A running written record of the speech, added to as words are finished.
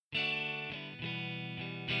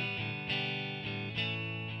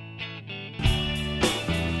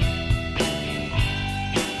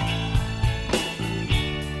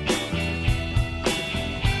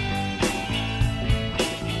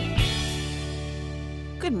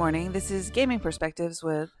Good morning. This is Gaming Perspectives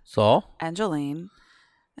with Saul? Angeline.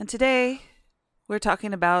 And today we're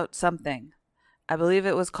talking about something. I believe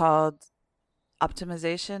it was called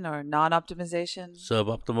optimization or non optimization.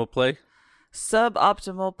 Suboptimal play?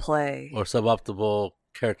 Suboptimal play. Or suboptimal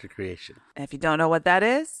character creation? And if you don't know what that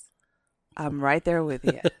is, I'm right there with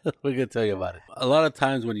you. We're going to tell you about it. A lot of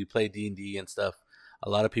times when you play D&D and stuff, a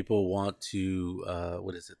lot of people want to,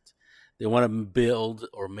 They want to build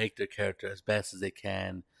or make their character as best as they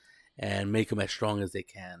can and make them as strong as they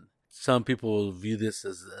can. Some people view this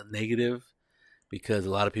as a negative because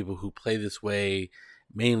a lot of people who play this way,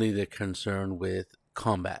 mainly they're concerned with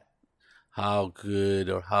combat. How good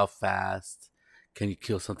or how fast can you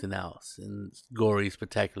kill something else in gory,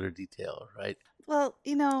 spectacular detail, right? Well,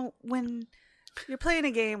 when you're playing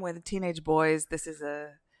a game with teenage boys,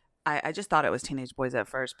 I just thought it was teenage boys at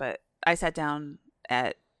first, but I sat down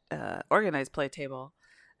at organized play table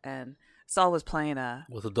and Saul was playing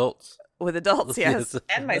with adults. With adults, yes.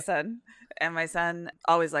 And my son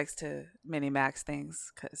always likes to mini-max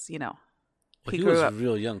things because, well, he was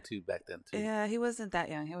real young, too, back then, too. Yeah, he wasn't that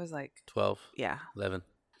young. He was like 12. Yeah. 11.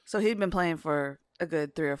 So he'd been playing for a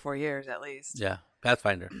good 3 or 4 years at least. Yeah,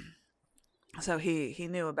 Pathfinder. So he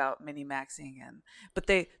knew about mini-maxing. But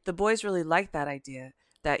the boys really like that idea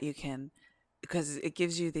that you can, because it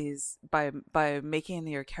gives you these, by making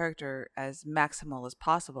your character as maximal as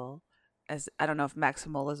possible, as I don't know if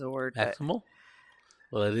maximal is a word. Maximal?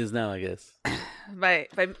 Well, it is now, I guess. By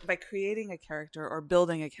creating a character or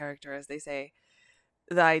building a character, as they say,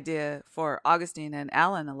 the idea for Augustine and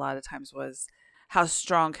Alan a lot of times was, how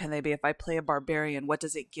strong can they be? If I play a barbarian, what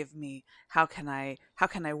does it give me? How can I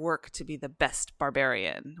work to be the best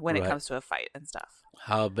barbarian when it comes to a fight and stuff?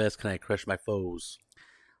 How best can I crush my foes?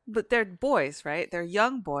 But they're boys, right? They're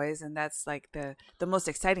young boys, and that's like the most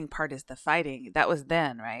exciting part is the fighting. That was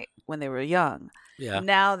then, right? When they were young. Yeah.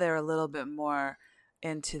 Now they're a little bit more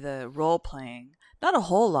into the role playing. Not a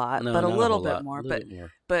whole lot, but a little bit more.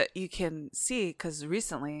 But you can see, because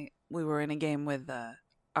recently we were in a game with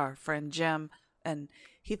our friend Jim, and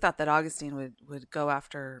he thought that Augustine would go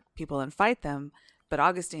after people and fight them. But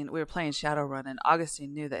Augustine, we were playing Shadowrun, and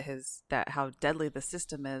Augustine knew that how deadly the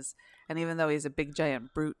system is. And even though he's a big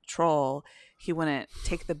giant brute troll, he wouldn't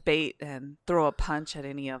take the bait and throw a punch at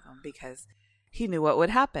any of them because he knew what would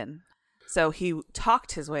happen. So he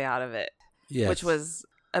talked his way out of it, which was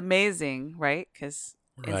amazing, right? Because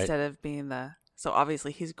instead of being so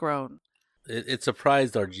obviously he's grown. It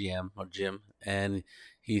surprised our GM, or Jim, and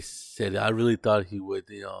he said, I really thought he would,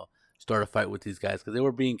 start a fight with these guys because they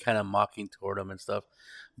were being kind of mocking toward him and stuff.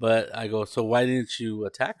 But I go, so why didn't you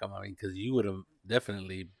attack him? I mean, because you would have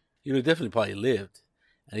definitely probably lived.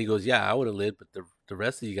 And he goes, yeah, I would have lived, but the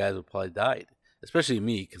rest of you guys would probably died, especially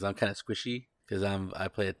me because I'm kind of squishy because I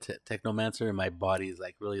play a technomancer and my body is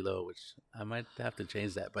like really low, which I might have to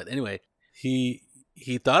change that. But anyway, he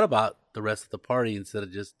thought about the rest of the party instead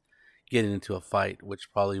of just getting into a fight,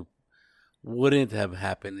 which probably wouldn't have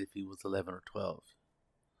happened if he was 11 or 12.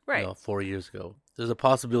 Right. 4 years ago. There's a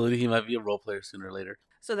possibility he might be a role player sooner or later.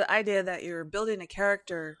 So the idea that you're building a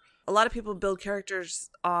character, a lot of people build characters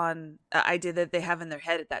on an idea that they have in their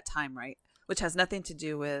head at that time, right? Which has nothing to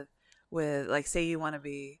do with like, say you want to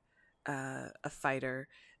be a fighter.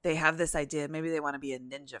 They have this idea, maybe they want to be a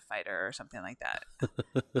ninja fighter or something like that.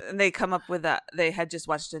 And they come up with that. They had just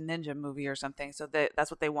watched a ninja movie or something, so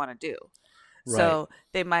that's what they want to do. Right. So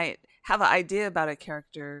they might have an idea about a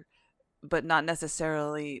character, but not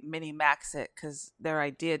necessarily mini-max it because their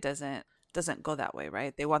idea doesn't go that way,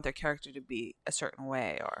 right? They want their character to be a certain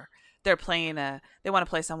way, or they're playing they want to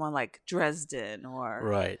play someone like Dresden or...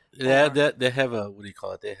 Right. They have a, what do you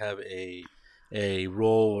call it? They have a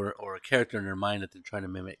role or a character in their mind that they're trying to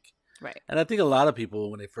mimic. Right. And I think a lot of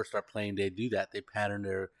people, when they first start playing, they do that. They pattern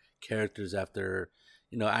their characters after,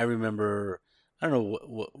 I remember, I don't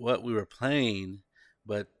know what we were playing,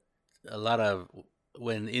 but a lot of...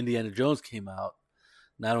 when Indiana Jones came out,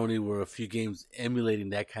 not only were a few games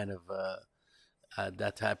emulating that kind of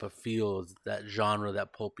that type of feel, that genre,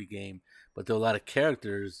 that pulpy game, but there were a lot of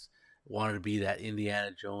characters wanted to be that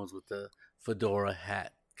Indiana Jones with the fedora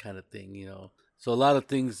hat kind of thing, So a lot of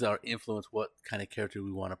things are influence what kind of character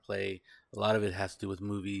we want to play. A lot of it has to do with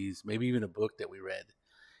movies, maybe even a book that we read.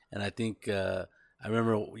 And I think I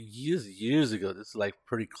remember years ago, this is like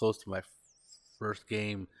pretty close to my first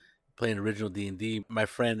game playing original D&D. My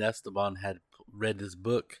friend Esteban had read this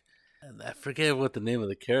book, and I forget what the name of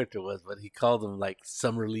the character was, but he called him like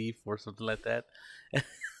Summerleaf or something like that.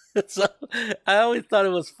 So I always thought it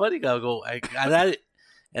was funny.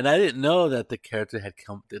 And I didn't know that the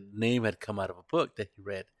name had come out of a book that he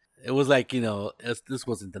read. It was like, this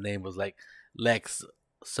wasn't the name. It was like Lex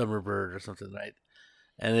Summerbird or something, right?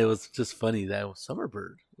 And it was just funny that it was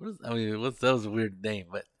Summerbird. That was a weird name,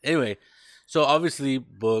 but anyway. So obviously,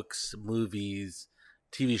 books, movies,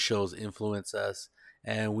 TV shows influence us,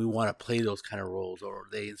 and we want to play those kind of roles, or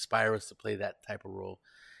they inspire us to play that type of role.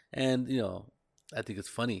 And I think it's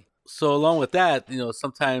funny. So along with that,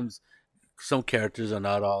 sometimes some characters are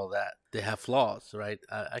not all that. They have flaws, right?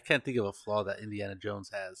 I can't think of a flaw that Indiana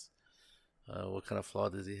Jones has. What kind of flaw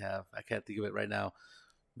does he have? I can't think of it right now.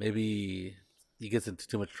 Maybe he gets into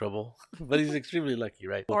too much trouble, but he's extremely lucky,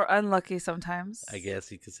 right? Or unlucky sometimes. I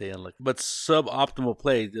guess you could say unlucky. But suboptimal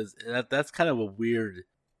play, that's kind of a weird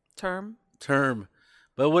term.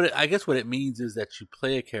 But I guess what it means is that you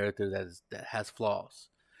play a character that has flaws,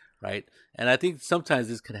 right? And I think sometimes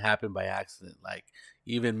this can happen by accident. Like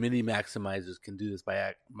even mini maximizers can do this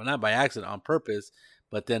not by accident, on purpose.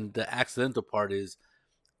 But then the accidental part is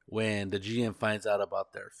when the GM finds out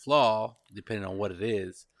about their flaw, depending on what it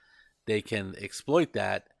is, they can exploit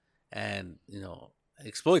that and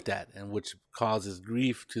which causes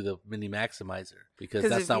grief to the mini maximizer because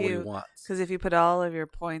that's not what he wants. Because if you put all of your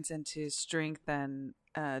points into strength and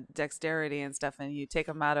dexterity and stuff, and you take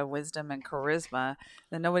them out of wisdom and charisma,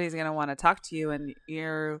 then nobody's going to want to talk to you, and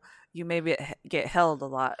you maybe get held a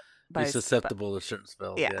lot. You're susceptible to certain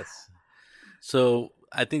spells. Yeah. Yes. So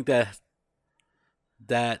I think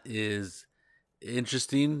that is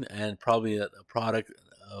interesting and probably a product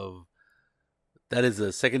of. That is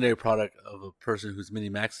a secondary product of a person who's mini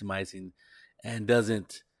maximizing and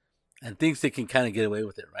thinks they can kind of get away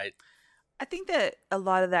with it, right? I think that a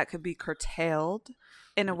lot of that could be curtailed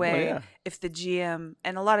in a way if the GM,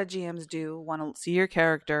 and a lot of GMs do want to see your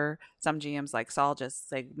character. Some GMs like Saul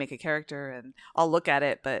just make a character and I'll look at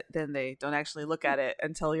it, but then they don't actually look at it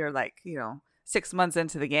until you're 6 months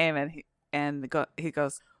into the game, and he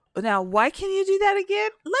goes, now why can you do that again?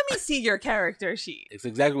 Let me see your character sheet. It's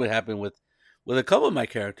exactly what happened with a couple of my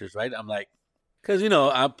characters, right? I'm like, because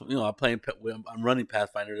I'm running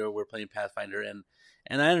Pathfinder, or we're playing Pathfinder,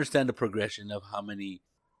 and I understand the progression of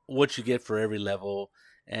what you get for every level,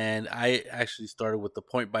 and I actually started with the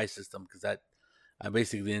point buy system because I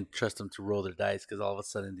basically didn't trust them to roll their dice because all of a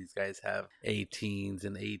sudden these guys have 18s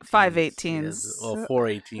and 18s, 5 18s, well 4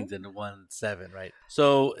 18s and 1 7, right?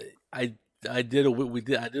 So I did away with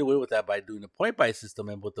that by doing the point buy system,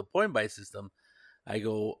 and with the point buy system, I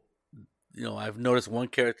go. I've noticed one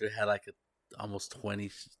character had almost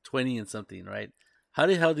 20 and something, right? How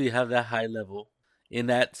the hell do you have that high level in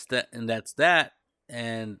that stat?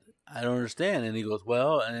 And I don't understand. And he goes,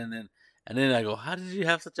 well, and then I go, how did you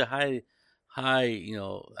have such a high? I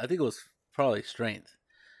think it was probably strength.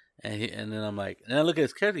 And then I'm like, and I look at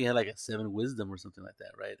his character, he had a 7 wisdom or something like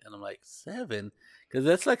that, right? And I'm like, 7, because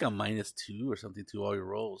that's like a -2 or something to all your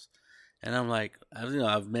rolls. And I'm like,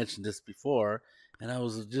 I've mentioned this before. And I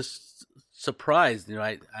was just surprised,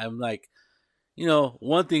 I'm like,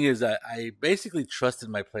 one thing is that I basically trusted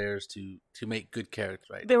my players to make good characters,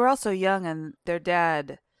 right? They were also young, and their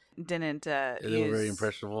dad didn't. They were very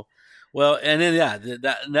impressionable. Well, and then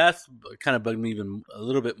that's kind of bugged me even a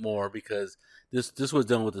little bit more because this was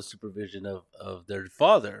done with the supervision of their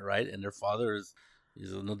father, right? And their father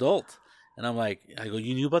he's an adult. And I'm like, I go,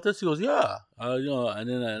 you knew about this? He goes, yeah. And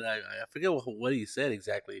then I forget what he said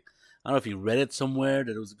exactly. I don't know if he read it somewhere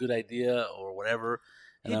that it was a good idea or whatever.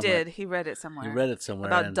 And he did. He read it somewhere. He read it somewhere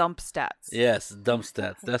about dump stats. Yes, dump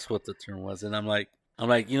stats. That's what the term was. And I'm like,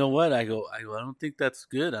 you know what? I go. I don't think that's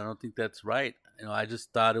good. I don't think that's right. I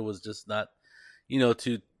just thought it was just not,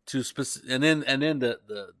 too specific. And then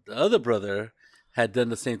the other brother had done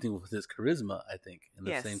the same thing with his charisma, I think, in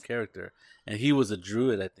the same character, and he was a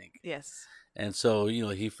druid, I think. Yes. And so,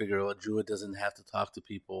 he figured, a druid doesn't have to talk to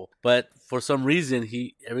people. But for some reason,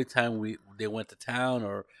 every time they went to town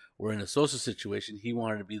or were in a social situation, he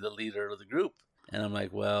wanted to be the leader of the group. And I'm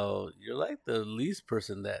like, well, you're like the least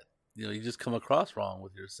person that, you just come across wrong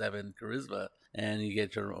with your 7 charisma. And you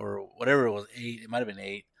get or whatever it was, 8, it might have been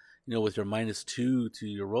 8, with your -2 to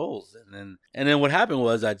your rolls. And then what happened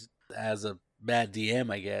was, as a bad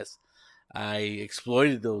DM, I guess, I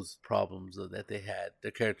exploited those problems that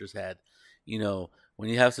their characters had. When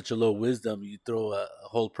you have such a low wisdom, you throw a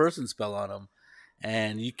whole person spell on them,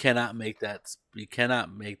 and you cannot make that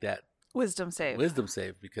wisdom save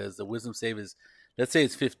because the wisdom save is, let's say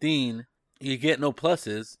it's 15, you get no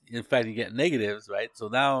pluses. In fact, you get negatives, right? So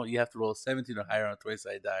now you have to roll 17 or higher on a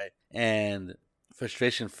 20-sided die, and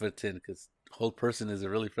frustration fits in because whole person is a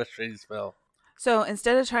really frustrating spell. So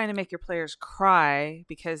instead of trying to make your players cry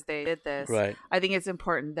because they did this, right, I think it's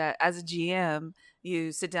important that as a GM,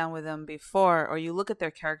 you sit down with them before, or you look at their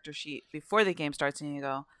character sheet before the game starts and you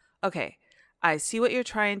go, okay, I see what you're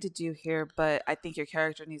trying to do here, but I think your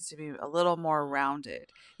character needs to be a little more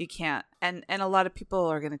rounded. You can't, and a lot of people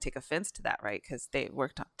are going to take offense to that, right? Because they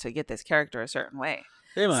worked to get this character a certain way.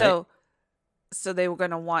 They might. So they were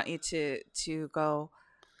going to want you to go,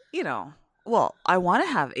 well, I want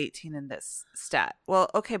to have 18 in this stat. Well,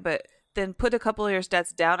 okay, but then put a couple of your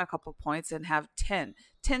stats down a couple points and have 10.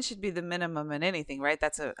 10 should be the minimum in anything, right?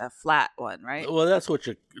 That's a flat one, right? Well, that's what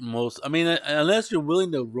you're most. I mean, unless you're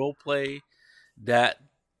willing to role play that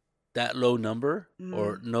low number,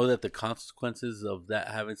 or know that the consequences of that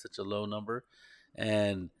having such a low number,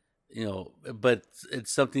 and but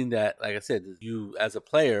it's something that, like I said, you as a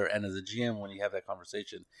player and as a GM, when you have that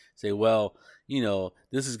conversation, say, well,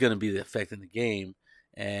 this is going to be the effect in the game,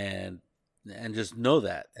 and just know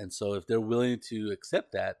that. And so if they're willing to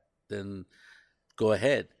accept that, then go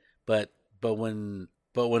ahead. But when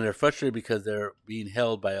they're frustrated because they're being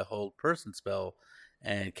held by a hold person spell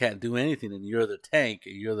and can't do anything, and you're the tank,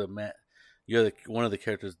 and you're the one of the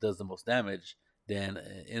characters that does the most damage, then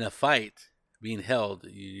in a fight, being held,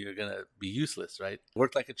 you're gonna be useless, right?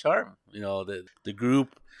 Worked like a charm. The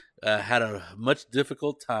group had a much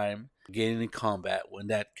difficult time getting in combat when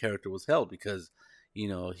that character was held, because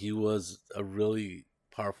he was a really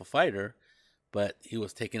powerful fighter, but he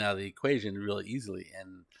was taken out of the equation really easily,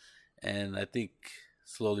 and I think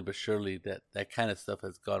slowly but surely that kind of stuff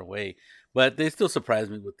has gone away. But they still surprise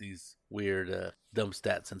me with these weird dumb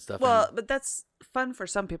stats and stuff. Well, but that's fun for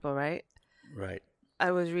some people, right? Right.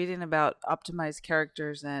 I was reading about optimized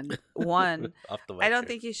characters, and one I don't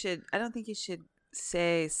think you should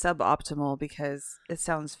say suboptimal because it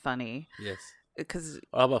sounds funny. Yes. Because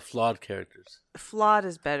how about flawed characters? Flawed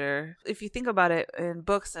is better. If you think about it, in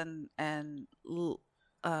books and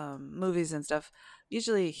movies and stuff,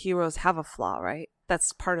 usually heroes have a flaw, right?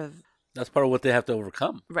 That's part of what they have to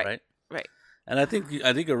overcome, right? Right. And I think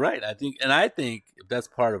you're right. I think that's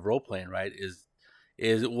part of role playing, right?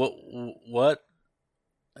 Is what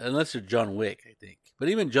unless you're John Wick, I think. But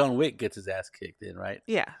even John Wick gets his ass kicked in, right?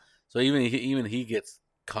 Yeah. So even he gets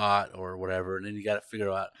caught or whatever, and then you got to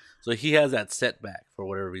figure out. So he has that setback for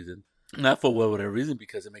whatever reason. Not for whatever reason,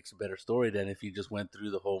 because it makes a better story than if he just went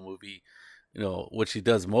through the whole movie, which he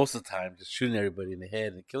does most of the time, just shooting everybody in the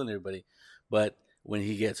head and killing everybody. But when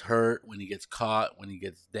he gets hurt, when he gets caught, when he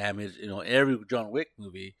gets damaged, every John Wick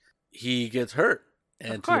movie, he gets hurt.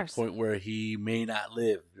 And to the point where he may not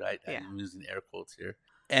live, right? Yeah. I'm using air quotes here.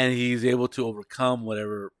 And he's able to overcome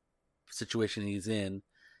whatever situation he's in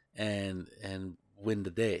and win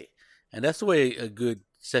the day. And that's the way a good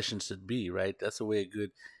session should be, right? That's the way a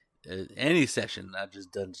good, any session, not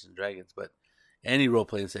just Dungeons and Dragons, but any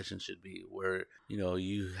role-playing session should be, where,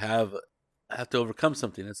 you have to overcome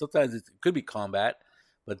something. And sometimes it could be combat,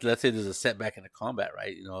 but let's say there's a setback in the combat,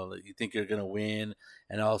 right? You think you're going to win,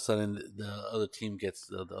 and all of a sudden the other team gets,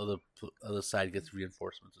 the other side gets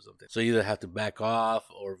reinforcements or something. So you either have to back off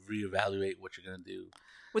or reevaluate what you're going to do.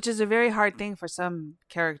 Which is a very hard thing for some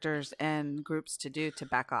characters and groups to do, to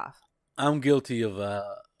back off. I'm guilty of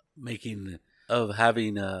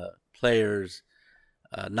having players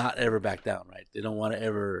not ever back down, right? They don't want to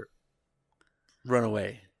ever run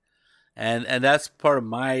away. And that's part of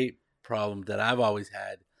my problem that I've always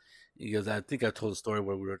had, because I think I told a story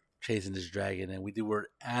where we were chasing this dragon, and we were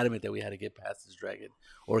adamant that we had to get past this dragon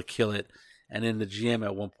or kill it. And then the GM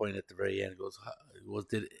at one point at the very end goes,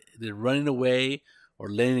 did running away or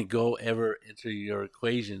letting it go ever enter your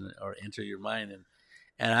equation or enter your mind?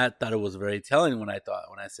 And I thought it was very telling when I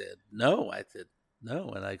said no.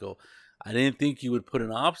 And I go, I didn't think you would put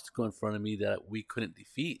an obstacle in front of me that we couldn't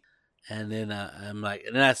defeat. And then I'm like,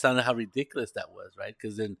 and then I sounded how ridiculous that was, right?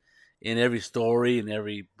 Because then in every story, in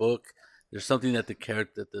every book, there's something that the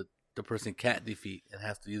character, that the person can't defeat, and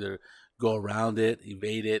has to either go around it,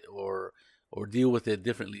 evade it, or deal with it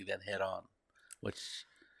differently than head on. Which,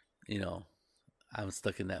 I'm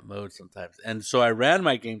stuck in that mode sometimes. And so I ran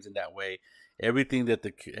my games in that way. Everything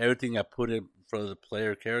I put in front of the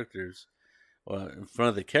player characters, or in front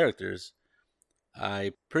of the characters,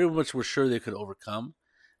 I pretty much was sure they could overcome.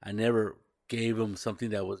 I never gave them something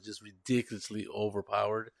that was just ridiculously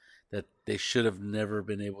overpowered, that they should have never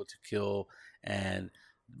been able to kill, and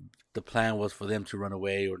the plan was for them to run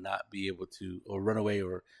away or not be able to, or run away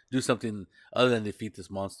or do something other than defeat this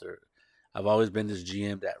monster. I've always been this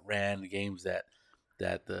GM that ran games that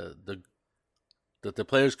the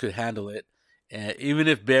players could handle it, and even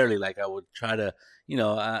if barely. Like, I would try to,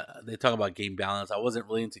 they talk about game balance. I wasn't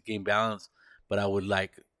really into game balance, but I would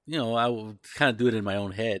I would kind of do it in my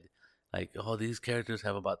own head. Like, oh, these characters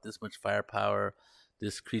have about this much firepower.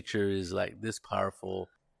 This creature is like this powerful.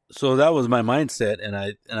 So that was my mindset, and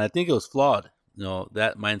I think it was flawed.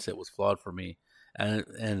 that mindset was flawed for me.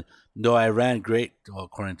 And though I ran great, well,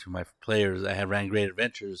 according to my players, I had ran great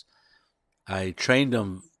adventures. I trained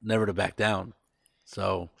them never to back down.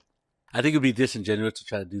 So I think it'd be disingenuous to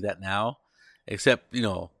try to do that now, except in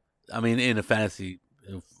a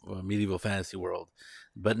medieval fantasy world.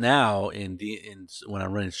 But now when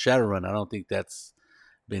I'm running Shadowrun, I don't think that's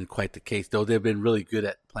been quite the case. Though they've been really good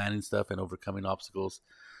at planning stuff and overcoming obstacles.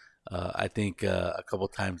 I think a couple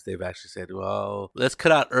times they've actually said, "Well, let's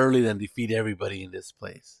cut out early than defeat everybody in this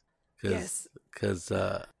place, because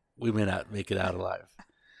we may not make it out alive,"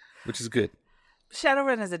 which is good.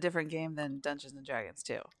 Shadowrun is a different game than Dungeons and Dragons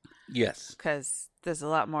too. Yes, because there's a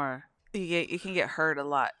lot more. You can get hurt a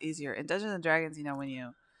lot easier in Dungeons and Dragons.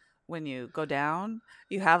 When you go down,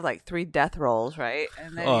 you have like 3 death rolls, right?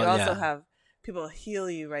 And then you also have people heal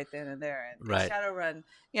you right then and there. And right. Shadowrun,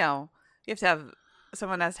 you have to have.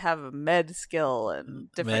 Someone has to have a med skill and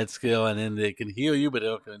different and then they can heal you, but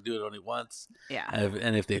they're not going to do it only once. Yeah,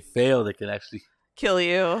 and if they fail, they can actually kill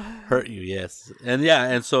you, hurt you. Yes,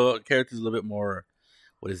 and so characters a little bit more.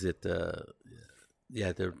 What is it? They're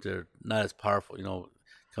not as powerful,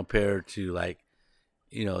 compared to like,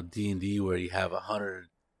 D&D where you have 100.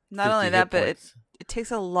 Not only that, but it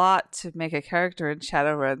takes a lot to make a character in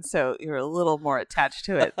Shadowrun, so you're a little more attached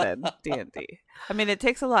to it than D&D. I mean, it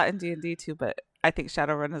takes a lot in D&D too, but I think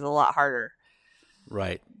Shadowrun is a lot harder.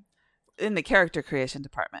 Right. In the character creation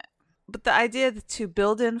department. But the idea to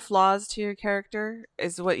build in flaws to your character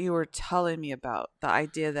is what you were telling me about. The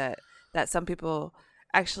idea that some people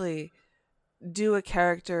actually do a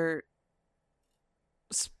character,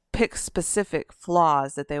 pick specific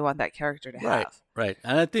flaws that they want that character to have. Right.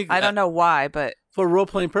 And I think... I don't know why, but... For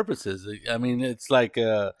role-playing purposes. I mean, it's like,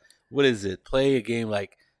 what is it? Play a game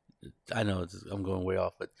like... I know I'm going way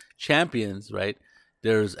off, but Champions, right?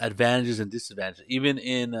 There's advantages and disadvantages. Even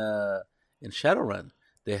in Shadowrun,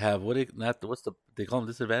 they have they call them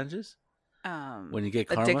disadvantages? When you get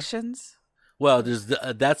karma, addictions. Well, there's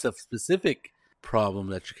that's a specific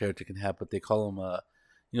problem that your character can have, but they call them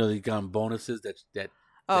they got bonuses that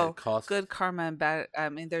cost good karma and bad. I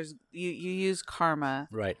mean, there's you use karma,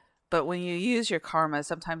 right? But when you use your karma,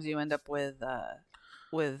 sometimes you end up with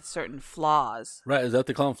certain flaws. Right. Is that what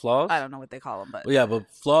they call them, flaws? I don't know what they call them, but... Well, yeah,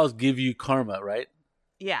 but flaws give you karma, right?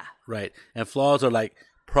 Yeah. Right. And flaws are like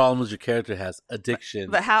problems your character has,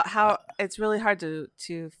 addiction. But how it's really hard to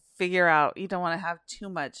figure out. You don't want to have too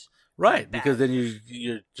much. Right, because then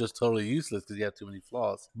you're just totally useless because you have too many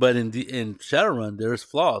flaws. But in Shadowrun, there's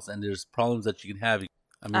flaws and there's problems that you can have.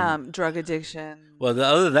 I mean, drug addiction. Well,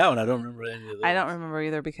 other than that one, I don't remember any of those. I don't remember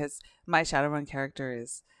either because my Shadowrun character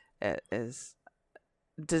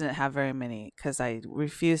didn't have very many because I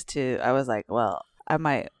refused to. I was like, well, I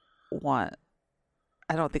don't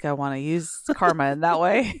think I want to use karma in that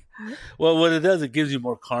way. Well, what it does, it gives you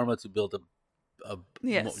more karma to build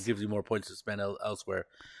gives you more points to spend elsewhere.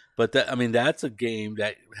 But that's a game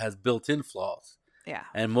that has built-in flaws. Yeah.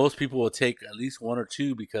 And most people will take at least 1 or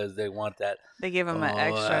 2 because they want that. They give them an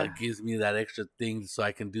extra. It gives me that extra thing so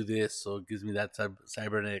I can do this. So it gives me that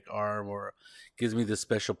cybernetic arm, or gives me this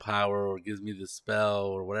special power, or gives me this spell,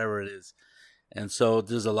 or whatever it is. And so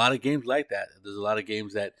there's a lot of games like that. There's a lot of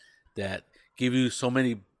games that give you so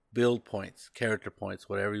many build points, character points,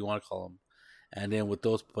 whatever you want to call them. And then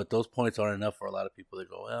those points aren't enough for a lot of people. They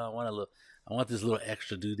go, well, I want this little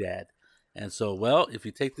extra doodad. And so, well, if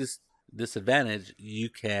you take this disadvantage, you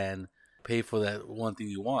can pay for that one thing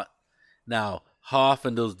you want. Now, how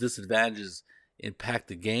often those disadvantages impact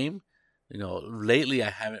the game? Lately I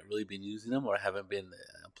haven't really been using them, or I haven't been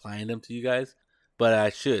applying them to you guys, but I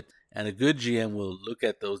should. And a good GM will look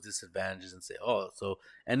at those disadvantages and say,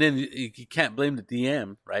 and then you can't blame the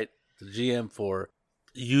DM, right? The GM for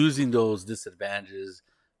using those disadvantages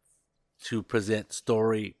to present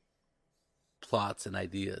story plots and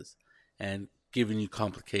ideas and giving you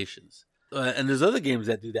complications. And there's other games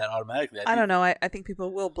that do that automatically. I don't know. I think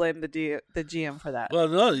people will blame the GM for that. Well,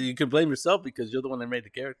 no, you can blame yourself because you're the one that made the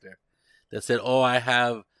character. That said, I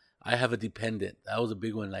have a dependent. That was a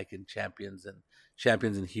big one, like in Champions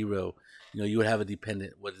and Hero. You would have a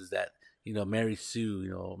dependent. What is that? Mary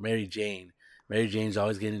Sue. Mary Jane. Mary Jane's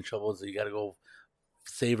always getting in trouble, so you got to go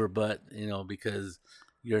save her butt. Because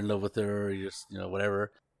you're in love with her, or you're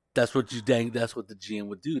whatever. That's what the GM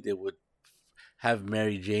would do. They would have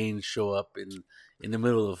Mary Jane show up in the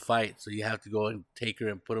middle of a fight, so you have to go and take her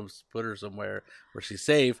and put her somewhere where she's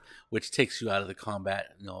safe, which takes you out of the combat,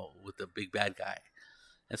 with the big bad guy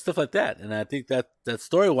and stuff like that. And I think that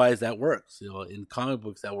story wise that works. In comic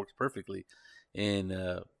books that works perfectly. In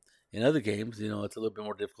other games, it's a little bit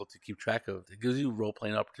more difficult to keep track of. It gives you role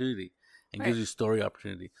playing opportunity, and gives you story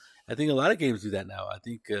opportunity. I think a lot of games do that now. I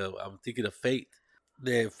think I'm thinking of Fate.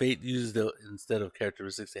 Fate uses instead of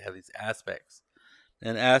characteristics, they have these aspects,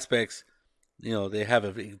 and aspects, they have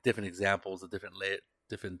different examples of different.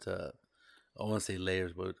 I won't say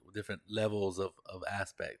layers, but different levels of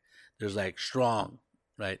aspect. There's like strong,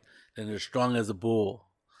 right? Then there's strong as a bull,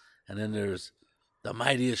 and then there's the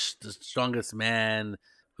strongest man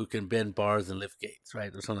who can bend bars and lift gates,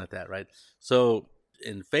 right, or something like that, right? So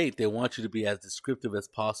in Fate, they want you to be as descriptive as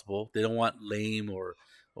possible. They don't want lame or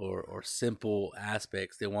simple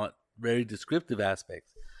aspects. They want very descriptive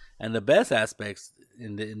aspects, and the best aspects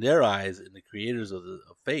in their eyes, in the creators of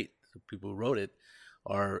Fate, the people who wrote it,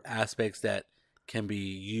 are aspects that can be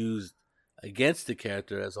used against the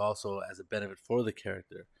character as also as a benefit for the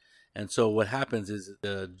character. And so what happens is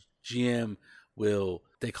the GM will,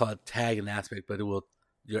 they call it tag an aspect, but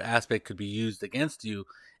your aspect could be used against you.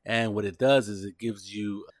 And what it does is it gives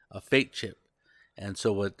you a fate chip. And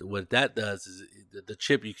so what that does is the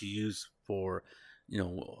chip you can use for,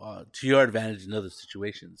 to your advantage in other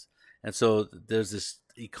situations. And so there's this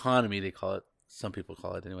economy, they call it, some people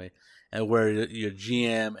call it anyway, and where your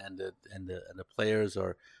GM and the players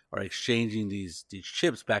are exchanging these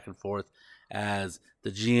chips back and forth as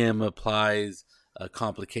the GM applies a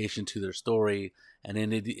complication to their story, and then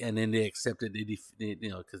they accept it.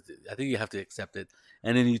 Because I think you have to accept it,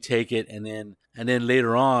 and then you take it, and then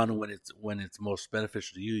later on when it's most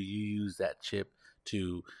beneficial to you, you use that chip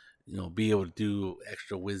to be able to do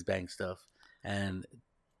extra whiz bang stuff, and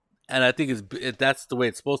I think that's the way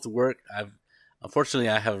it's supposed to work. Unfortunately,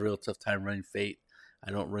 I have a real tough time running Fate. I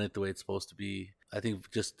don't run it the way it's supposed to be. I think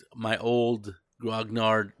just my old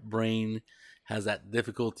grognard brain has that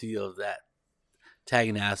difficulty of that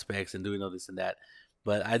tagging aspects and doing all this and that.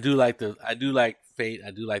 But I do like Fate. I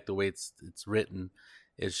do like the way it's written.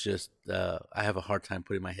 It's just I have a hard time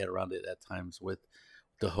putting my head around it at times with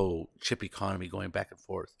the whole chip economy going back and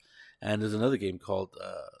forth. And there's another game called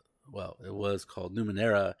it was called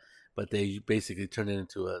Numenera, but they basically turned it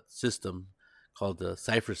into a system called the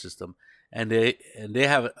Cypher system, and they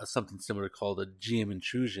have something similar called a GM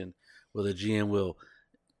intrusion, where the GM will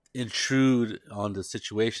intrude on the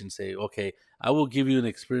situation, say, okay, I will give you an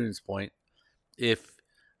experience point if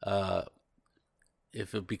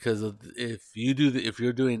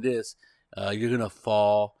you're doing this, you're gonna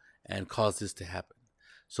fall and cause this to happen.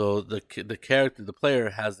 So the player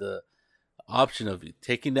has the option of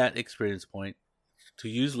taking that experience point to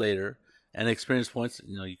use later, and experience points,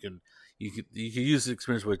 you can use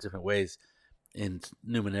experience points different ways in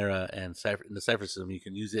Numenera and Cypher. In the Cypher system, you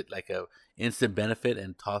can use it like a instant benefit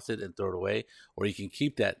and toss it and throw it away, or you can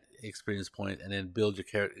keep that experience point and then build your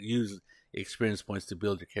character. Use experience points to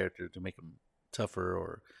build your character to make them tougher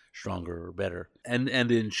or stronger or better. And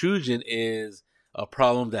the intrusion is a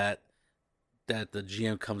problem that the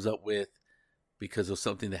GM comes up with because of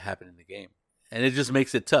something that happened in the game, and it just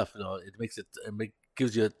makes it tough.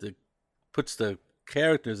 Puts the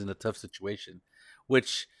characters in a tough situation,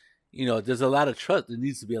 which, there's a lot of trust. There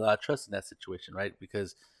needs to be a lot of trust in that situation, right?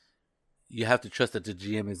 Because you have to trust that the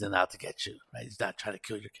GM isn't out to get you, right? He's not trying to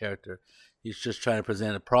kill your character. He's just trying to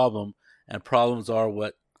present a problem, and problems are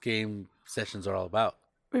what game sessions are all about.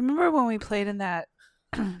 Remember when we played in that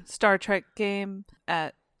Star Trek game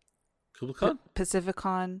at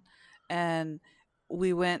Pacificon, and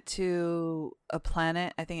we went to a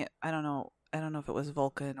planet? I don't know if it was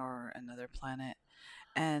Vulcan or another planet.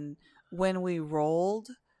 And when we rolled,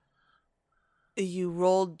 you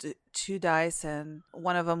rolled 2 dice, and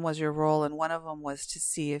one of them was your roll, and one of them was to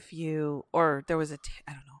see if you, or there was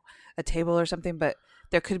a table or something, but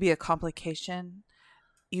there could be a complication.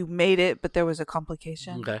 You made it, but there was a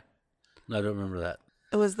complication. Okay. No, I don't remember that.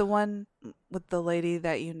 It was the one with the lady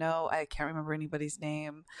that I can't remember anybody's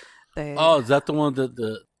name. Is that the one with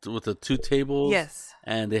the 2 tables? Yes.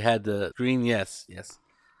 And they had the green. Yes.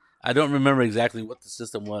 I don't remember exactly what the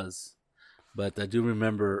system was, but I do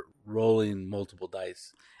remember rolling multiple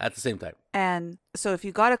dice at the same time. And so if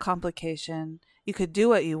you got a complication, you could do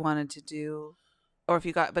what you wanted to do, or if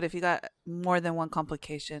you got more than one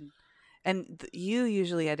complication, and you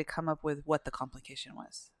usually had to come up with what the complication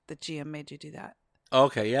was. The GM made you do that.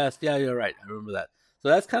 Okay. Yes. Yeah, you're right. I remember that. So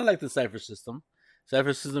that's kind of like the Cypher system.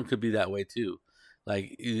 Cypher system could be that way too.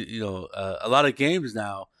 Like, a lot of games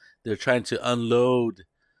now, they're trying to unload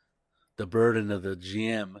the burden of the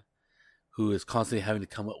GM, who is constantly having to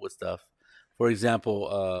come up with stuff. For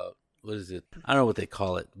example, what is it? I don't know what they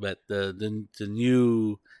call it, but the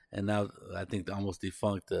new, and now I think the almost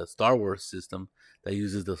defunct Star Wars system that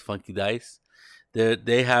uses those funky dice.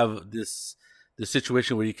 They have this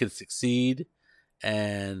situation where you can succeed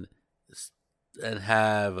and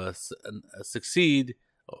have a succeed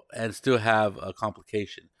and still have a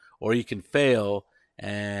complication, or you can fail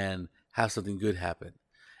and have something good happen.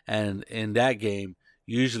 And in that game,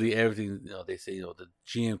 usually everything, they say, the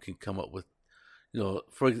GM can come up with,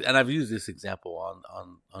 and I've used this example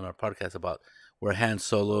on our podcast about where Han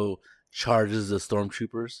Solo charges the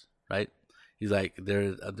stormtroopers, right? He's like,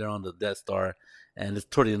 they're on the Death Star, and it's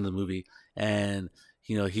toward the end of the movie, and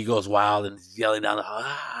he goes wild and he's yelling down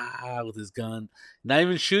with his gun, not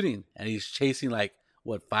even shooting, and he's chasing like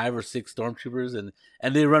 5 or 6 stormtroopers,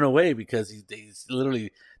 and they run away because he's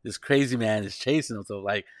literally, this crazy man is chasing them. So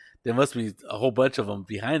like there must be a whole bunch of them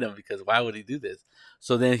behind him, because why would he do this?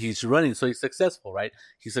 So then he's running, so he's successful, right?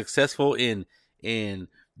 He's successful in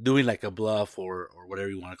doing like a bluff or whatever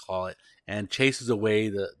you want to call it, and chases away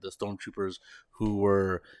the stormtroopers who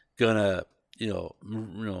were gonna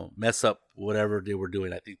mess up whatever they were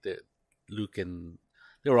doing. I think that Luke and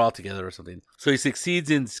they were all together or something. So he succeeds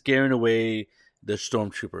in scaring away the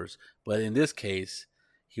stormtroopers, but in this case,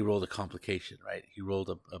 he rolled a complication, right? He rolled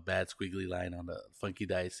a bad squiggly line on the funky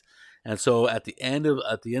dice, and so at the end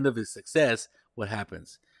of his success, what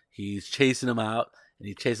happens? He's chasing them out, and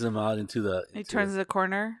he chases them out into the. He turns the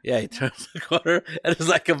corner. Yeah, he turns the corner, and there's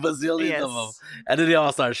like a bazillion of them, and then they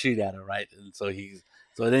all start shooting at him, right? And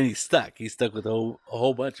so then he's stuck. He's stuck with a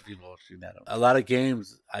whole bunch of people shooting at him. A lot of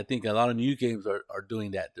games, I think, a lot of new games are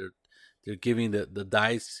doing that. They're giving the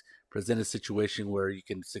dice present a situation where you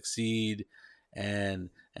can succeed and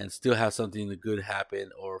still have something good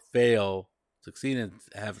happen, or fail, succeed and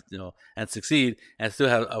have and succeed and still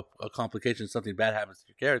have a complication, something bad happens to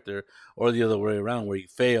your character, or the other way around where you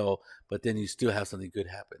fail but then you still have something good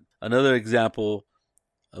happen. Another example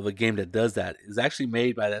of a game that does that is actually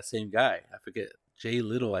made by that same guy. I forget, Jay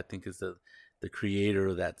Little, I think, is the creator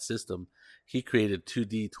of that system. He created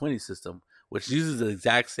 2D20 system, which uses the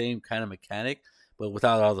exact same kind of mechanic but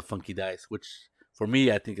without all the funky dice, which for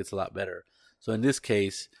me I think it's a lot better. So in this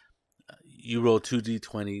case, you roll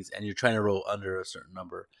 2d20s and you're trying to roll under a certain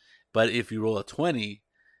number. But if you roll a 20,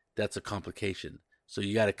 that's a complication. So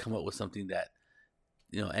you got to come up with something that,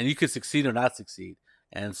 and you could succeed or not succeed.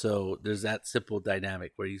 And so there's that simple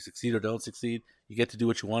dynamic where you succeed or don't succeed. You get to do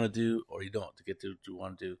what you want to do, or you don't to get to what you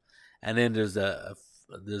want to do. And then there's a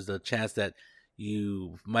chance that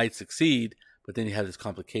you might succeed, but then you have this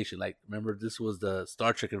complication. Like, remember, this was the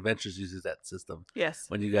Star Trek Adventures uses that system. Yes.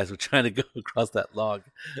 When you guys were trying to go across that log.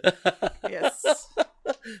 Yes.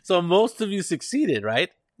 So most of you succeeded,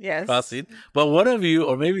 right? Yes. Crossing. But one of you,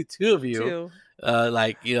 or maybe two of you,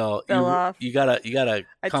 fell off. You got a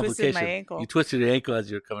I complication. Twisted my ankle. You twisted your ankle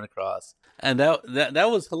as you were coming across. And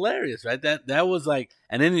that was hilarious, right? That was like,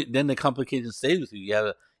 and then the complication stays with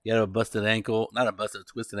you. You had a busted ankle, not a busted, a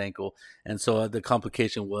twisted ankle. And so the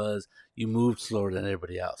complication was you moved slower than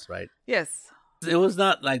everybody else, right? Yes. It was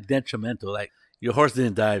not like detrimental. Like your horse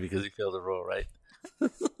didn't die because he failed to roll, right?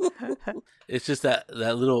 It's just that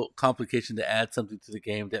little complication to add something to the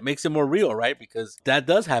game that makes it more real, right? Because that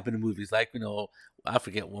does happen in movies. Like, I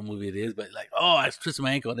forget what movie it is, but like, oh, I twisted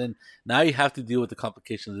my ankle. And then now you have to deal with the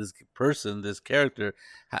complication of this person, this character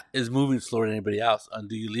is moving slower than anybody else. And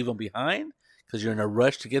do you leave them behind because you're in a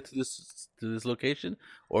rush to get to this location,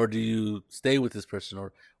 or do you stay with this person,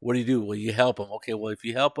 or what do you do? Well, you help them. Okay, well, if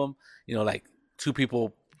you help them, like 2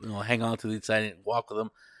 people, hang on to the side and walk with them.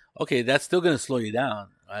 Okay, that's still going to slow you down.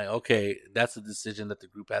 Right? Okay, that's a decision that the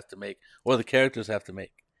group has to make, or the characters have to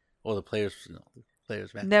make, or the players.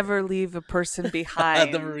 Never leave a person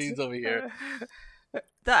behind. The Marines over here.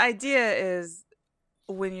 The idea is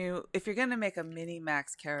if you're going to make a mini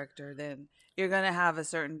max character, then you're going to have a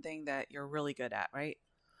certain thing that you're really good at, right?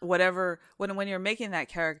 Whatever, when you're making that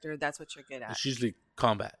character, that's what you're good at. It's usually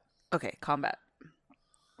combat. Okay, combat.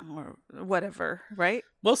 Or whatever, right?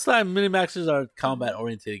 Most of the time, mini-maxers are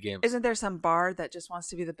combat-oriented games. Isn't there some bard that just wants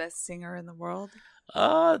to be the best singer in the world?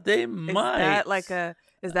 They might.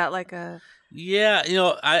 Is that like a... Yeah,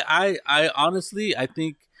 I honestly, I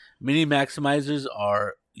think mini-maximizers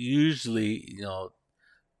are usually,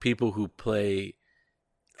 people who play...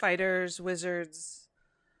 Fighters, wizards...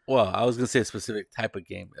 Well, I was going to say a specific type of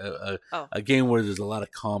game. A game where there's a lot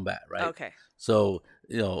of combat, right? Okay. So,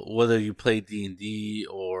 whether you play D&D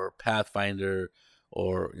or Pathfinder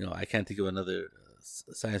or, I can't think of another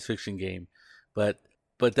science fiction game. But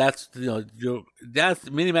that's,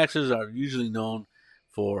 mini-maxers are usually known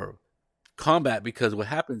for combat, because what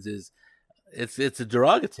happens is it's a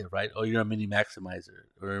derogative, right? Oh, you're a mini-maximizer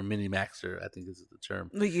or a mini-maxer, I think is the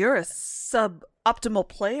term. Well, you're a sub-optimal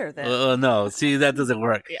player then. No, see, that doesn't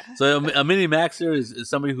work. Yeah. So a mini-maxer is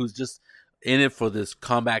somebody who's just in it for this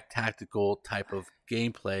combat tactical type of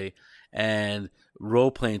gameplay, and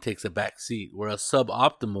role playing takes a back seat. Where a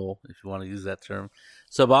suboptimal, if you want to use that term,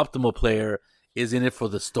 suboptimal player is in it for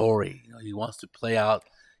the story. He wants to play out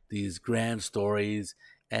these grand stories,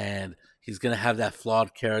 and he's gonna have that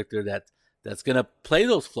flawed character that's gonna play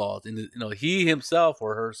those flaws. And he himself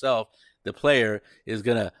or herself, the player, is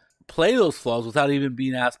gonna play those flaws without even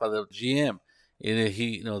being asked by the GM. And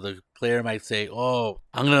the player might say, "Oh,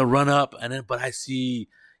 I'm gonna run up," but I see,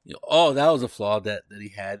 oh, that was a flaw that he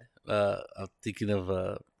had. I'm thinking of,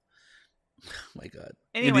 oh my God,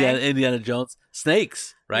 anyway. Indiana Jones,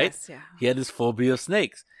 snakes, right? Yes, yeah. He had this phobia of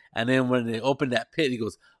snakes, and then when they opened that pit, he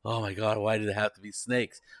goes, "Oh my God, why did it have to be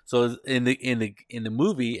snakes?" So in the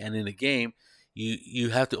movie and in the game, you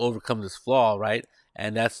have to overcome this flaw, right?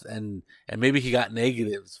 And maybe he got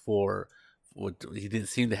negatives for. He didn't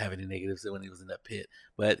seem to have any negatives when he was in that pit,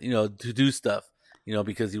 but to do stuff,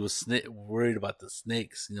 because he was worried about the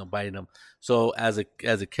snakes, biting him. So as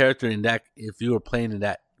a character in that, if you were playing in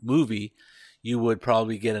that movie, you would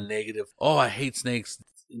probably get a negative. Oh, I hate snakes.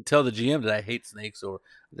 And tell the GM that I hate snakes or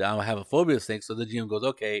that I have a phobia of snakes. So the GM goes,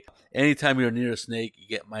 okay, anytime you're near a snake, you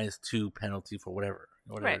get -2 penalty for whatever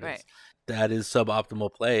Right. it is. That is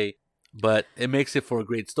suboptimal play. But it makes it for a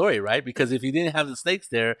great story, right? Because if you didn't have the snakes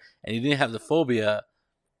there and you didn't have the phobia,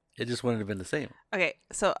 it just wouldn't have been the same. Okay,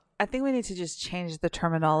 so I think we need to just change the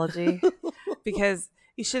terminology because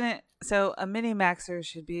you shouldn't. So a mini-maxer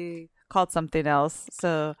should be called something else.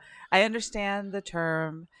 So I understand the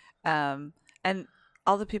term, and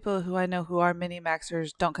all the people who I know who are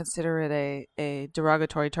mini-maxers don't consider it a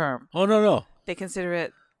derogatory term. Oh, no. They consider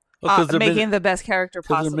it making the best character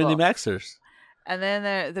possible. They're mini-maxers. And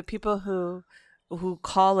then the people who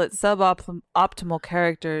call it suboptimal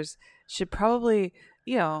characters should probably,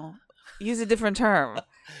 use a different term.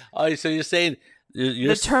 Oh, so you're saying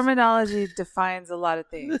the terminology defines a lot of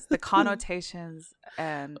things, the connotations,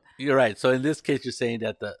 and you're right. So in this case, you're saying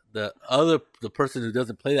that the person who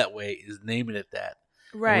doesn't play that way is naming it that,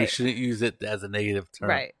 right? And we shouldn't use it as a negative term,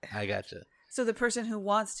 right? I gotcha. So the person who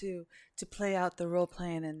wants to play out the role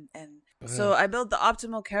playing and so I build the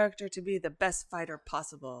optimal character to be the best fighter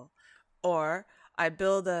possible, or I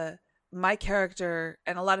build my character,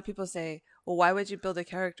 and a lot of people say, well, why would you build a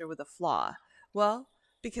character with a flaw? Well,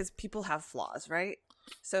 because people have flaws, right?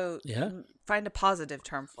 So find a positive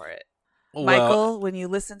term for it. Well, Michael, when you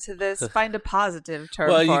listen to this, find a positive term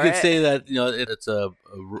for it. Well, you could say that it's a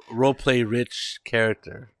role play rich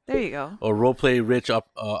character. There you go. Or role play rich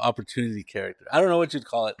opportunity character. I don't know what you'd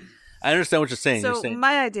call it. I understand what you're saying. So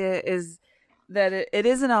my idea is that it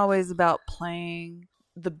isn't always about playing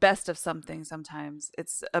the best of something. Sometimes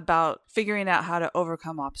it's about figuring out how to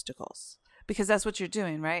overcome obstacles, because that's what you're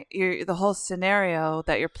doing, right? The whole scenario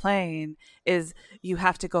that you're playing is you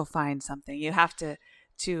have to go find something. You have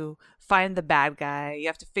to find the bad guy. You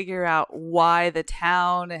have to figure out why the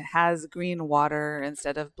town has green water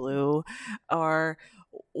instead of blue, or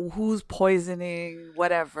who's poisoning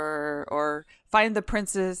whatever, or find the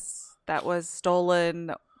princess that was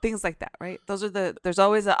stolen, things like that, right? There's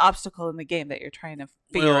always an obstacle in the game that you're trying to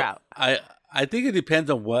figure out. I think it depends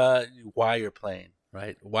on why you're playing,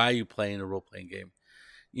 right? Why are you playing a role playing game?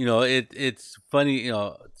 It's funny,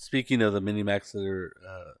 speaking of the Minimaxer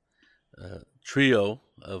trio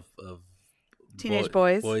of teenage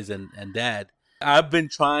boys and dad, I've been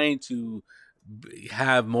trying to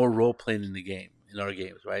have more role playing in our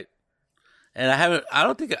games, right? And I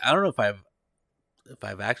don't know if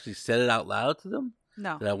I've actually said it out loud to them.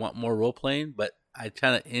 No. That I want more role playing, but I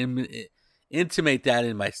try to intimate that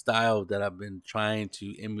in my style that I've been trying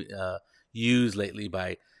to use lately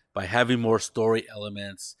by having more story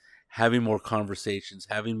elements, having more conversations,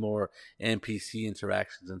 having more NPC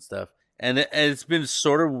interactions and stuff. And it's been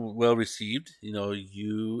sort of well received.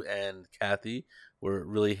 You and Kathy were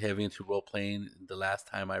really heavy into role playing the last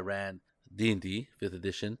time I ran D&D 5th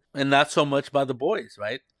edition, and not so much by the boys,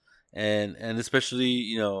 right? And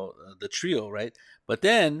especially the trio, right? But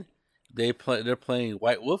then they're playing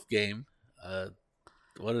White Wolf game.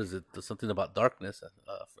 What is it? Something about darkness.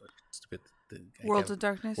 World of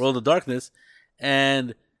Darkness. World of Darkness,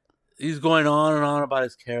 and he's going on and on about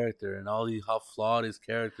his character and how flawed his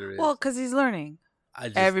character is. Well, because he's learning.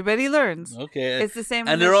 Everybody learns. Okay, it's the same.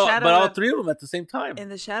 And they're all three of them at the same time. In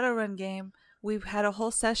the Shadowrun game, we've had a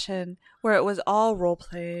whole session where it was all role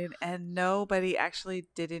playing and nobody actually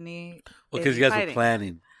did any. Well, because you guys fighting. were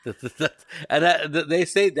planning, and they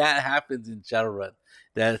say that happens in Shadowrun.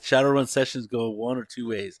 That Shadowrun sessions go one or two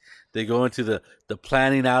ways. They go into the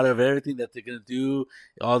planning out of everything that they're gonna do,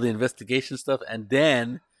 all the investigation stuff, and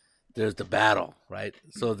then there's the battle, right?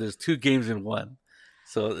 So there's two games in one.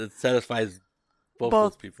 So it satisfies both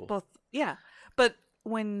those people. Both, yeah. But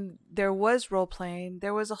when there was role playing,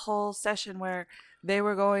 there was a whole session where they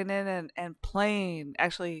were going in and playing,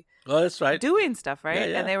 actually. Oh, that's right. Doing stuff, right?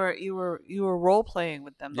 Yeah. And you were role playing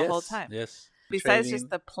with them the whole time. Yes. Besides just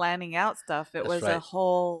the planning out stuff, it was a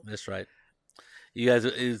whole. That's right. You guys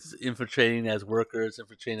is infiltrating as workers,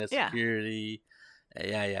 infiltrating as security.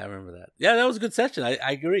 Yeah, I remember that. Yeah, that was a good session. I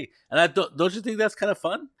agree. And don't you think that's kind of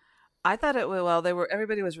fun? I thought it was, well,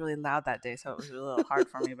 everybody was really loud that day, so it was a little hard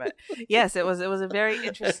for me. But yes, it was a very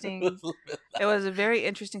interesting. It was a very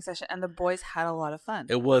interesting session, and the boys had a lot of fun.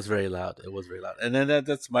 It was very loud. And then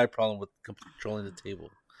that's my problem with controlling the table.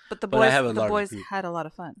 But the boys had a lot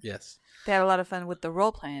of fun. Yes, they had a lot of fun with the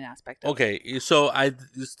role playing aspect. Okay, so I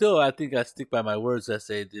think I stick by my words. I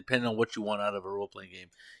say, depending on what you want out of a role playing game.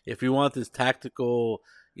 If you want this tactical,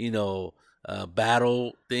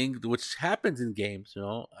 battle thing, which happens in games,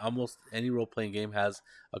 almost any role playing game has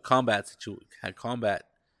a combat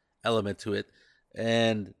element to it,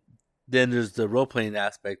 and then there's the role playing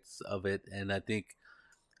aspects of it. And I think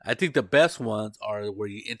the best ones are where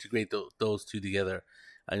you integrate those two together.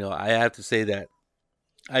 I have to say that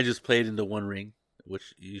I just played in the One Ring,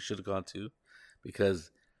 which you should have gone to, because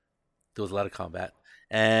there was a lot of combat,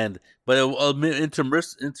 but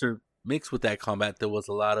intermixed with that combat, there was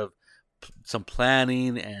a lot of some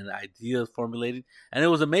planning and ideas formulated, and it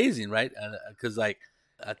was amazing, right? Because I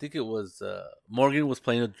think it was Morgan was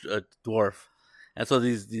playing a dwarf, and so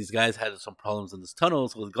these guys had some problems in these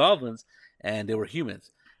tunnels with goblins, and they were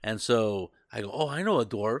humans, and so I go, oh, I know a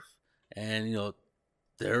dwarf, and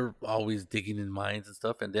they're always digging in mines and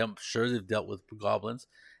stuff, and I'm sure they've dealt with goblins,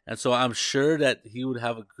 and so I'm sure that he would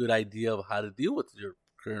have a good idea of how to deal with your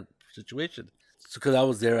current situation. Because I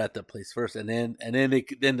was there at the place first, and then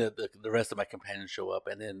the rest of my companions show up,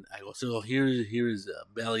 and then I go, so here is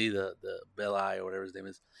Belly, the Belli, or whatever his name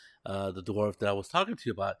is, the dwarf that I was talking to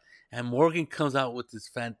you about, and Morgan comes out with this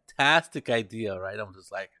fantastic idea, right? I'm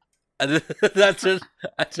just like. And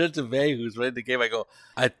I turned to May, who's running the game. I go,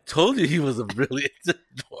 I told you he was a brilliant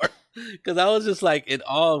dwarf, because I was just like in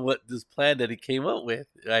awe of what this plan that he came up with.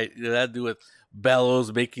 Right, it had to do with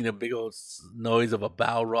bellows making a big old noise of a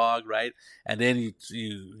Balrog, right? And then you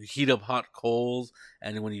heat up hot coals,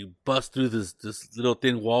 and when you bust through this little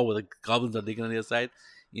thin wall where the goblins are digging on the other side,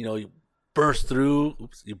 you burst through,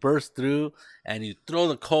 and you throw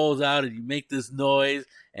the coals out, and you make this noise,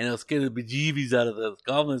 and it'll scare the bejeebies out of the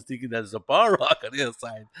goblins, thinking that there's a Balrog on the other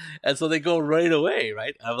side, and so they go right away,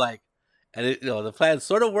 right? I'm like, and the plan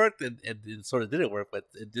sort of worked, and it sort of didn't work, but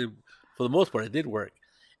it did, for the most part, it did work,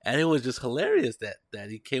 and it was just hilarious that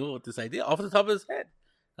he came up with this idea off the top of his head.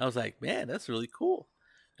 I was like, man, that's really cool,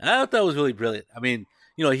 and I thought that was really brilliant. I mean,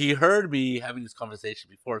 he heard me having this conversation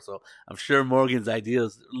before, so I'm sure Morgan's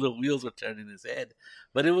ideas, little wheels were turning in his head.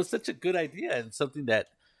 But it was such a good idea, and something that,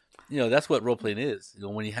 that's what role playing is.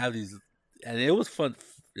 When you have these, and it was fun.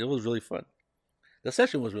 It was really fun. The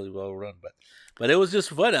session was really well run, but it was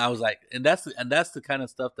just fun. I was like, and that's the kind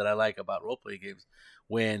of stuff that I like about role playing games.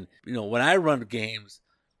 When when I run games,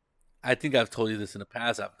 I think I've told you this in the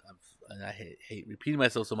past. And I hate repeating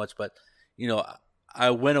myself so much, but I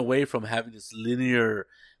went away from having this linear,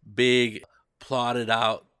 big, plotted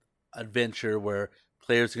out adventure where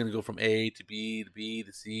players are going to go from A to B to B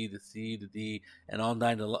to C to C to D, and on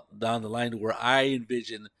down the line to where I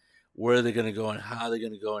envision where they're going to go and how they're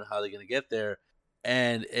going to go and how they're going to get there.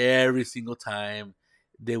 And every single time,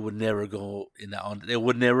 they would never go they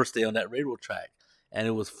would never stay on that railroad track. And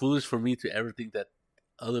it was foolish for me to ever think that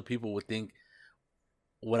other people would think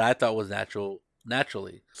what I thought was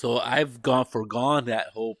naturally. So I've forgone that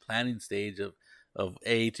whole planning stage of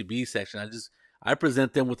A to B section. I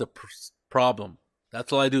present them with a problem.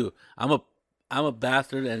 That's all I do. I'm a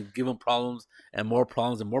bastard and give them problems and more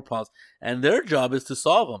problems and more problems. And their job is to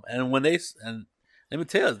solve them. And let me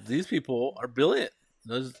tell you, these people are brilliant.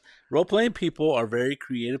 Those role playing people are very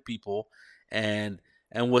creative people. And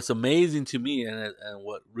what's amazing to me and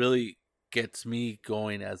what really gets me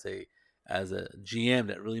going as a GM,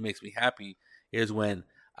 that really makes me happy, is when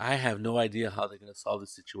I have no idea how they're going to solve the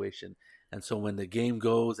situation. And so when the game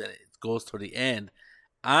goes and it goes toward the end,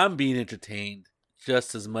 I'm being entertained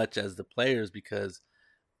just as much as the players, because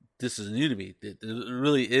this is new to me. It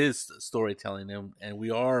really is storytelling, and we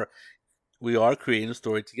are creating a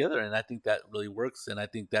story together, and I think that really works. And I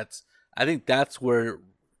think that's where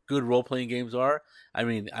good role playing games are. I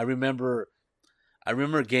mean, I remember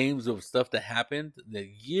games of stuff that happened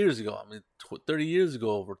years ago. I mean, 30 years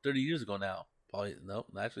ago, over 30 years ago now. Probably, no,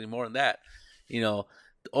 actually more than that.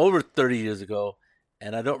 Over 30 years ago,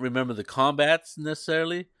 and I don't remember the combats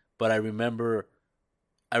necessarily, but I remember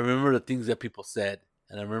the things that people said,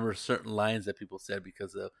 and I remember certain lines that people said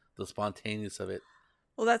because of the spontaneous of it.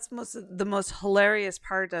 Well, that's the most hilarious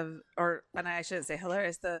part of, and I shouldn't say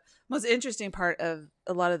hilarious. The most interesting part of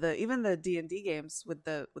a lot of even the D&D games with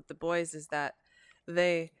the boys is that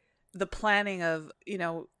the planning of,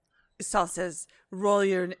 Saul says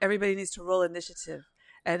everybody needs to roll initiative,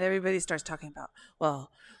 and everybody starts talking about,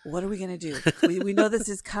 well, what are we gonna do? we know this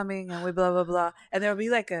is coming, and we blah blah blah, and there'll be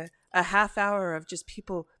like a half hour of just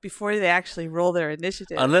people before they actually roll their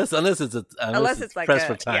initiative, unless it's like press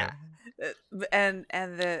for time. Yeah. And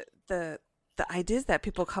the ideas that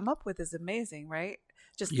people come up with is amazing, right?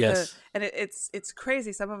 Just yes. It's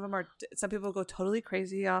crazy. Some people go totally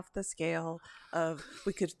crazy off the scale of,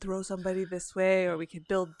 we could throw somebody this way, or we could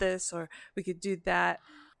build this, or we could do that.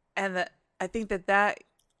 And I think that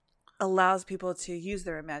allows people to use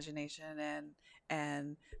their imagination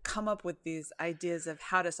and come up with these ideas of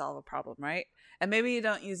how to solve a problem, right? And maybe you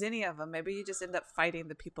don't use any of them. Maybe you just end up fighting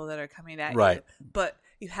the people that are coming at you. But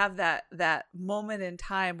you have that moment in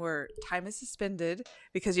time where time is suspended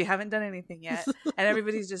because you haven't done anything yet, and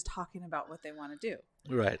everybody's just talking about what they want to do.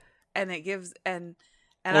 Right. And it gives and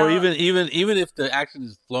or even if the action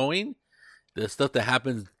is flowing, the stuff that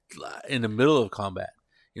happens in the middle of combat.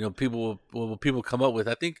 People come up with.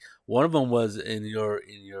 I think one of them was in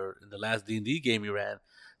the last D&D game you ran.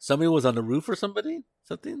 Somebody was on the roof or something.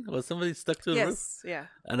 Was somebody stuck to the roof? Yeah.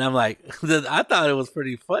 And I'm like, I thought it was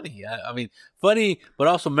pretty funny. I mean, funny, but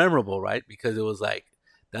also memorable, right? Because it was like,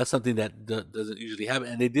 that's something that doesn't usually happen,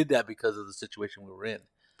 and they did that because of the situation we were in.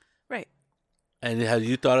 Right. And have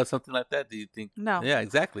you thought of something like that? Do you think? No. Yeah,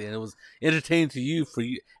 exactly. And it was entertaining to you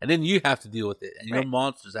and then you have to deal with it, and your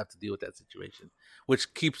monsters have to deal with that situation,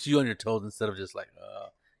 which keeps you on your toes instead of just like,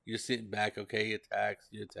 you're sitting back. Okay, he attacks,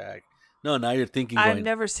 you attack. No, now you're thinking. I'm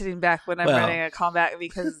never sitting back when I'm running a combat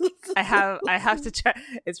because I have to try.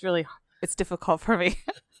 It's difficult for me.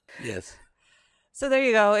 Yes. So there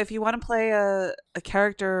you go. If you want to play a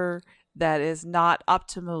character that is not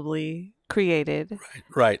optimally created,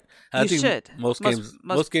 right. I think should. Most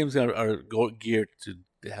games are geared to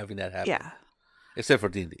having that happen. Yeah. Except for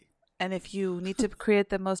D&D. And if you need to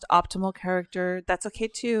create the most optimal character, that's okay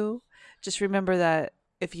too. Just remember that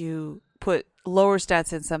if you put lower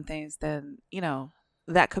stats in some things, then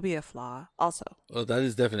that could be a flaw also. Well, that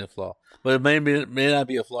is definitely a flaw, but it may not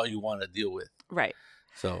be a flaw you want to deal with. Right.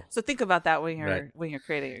 So think about that when you're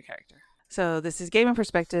creating your character. So this is Gaming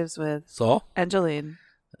Perspectives with Saul, Angeline.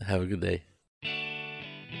 Have a good day.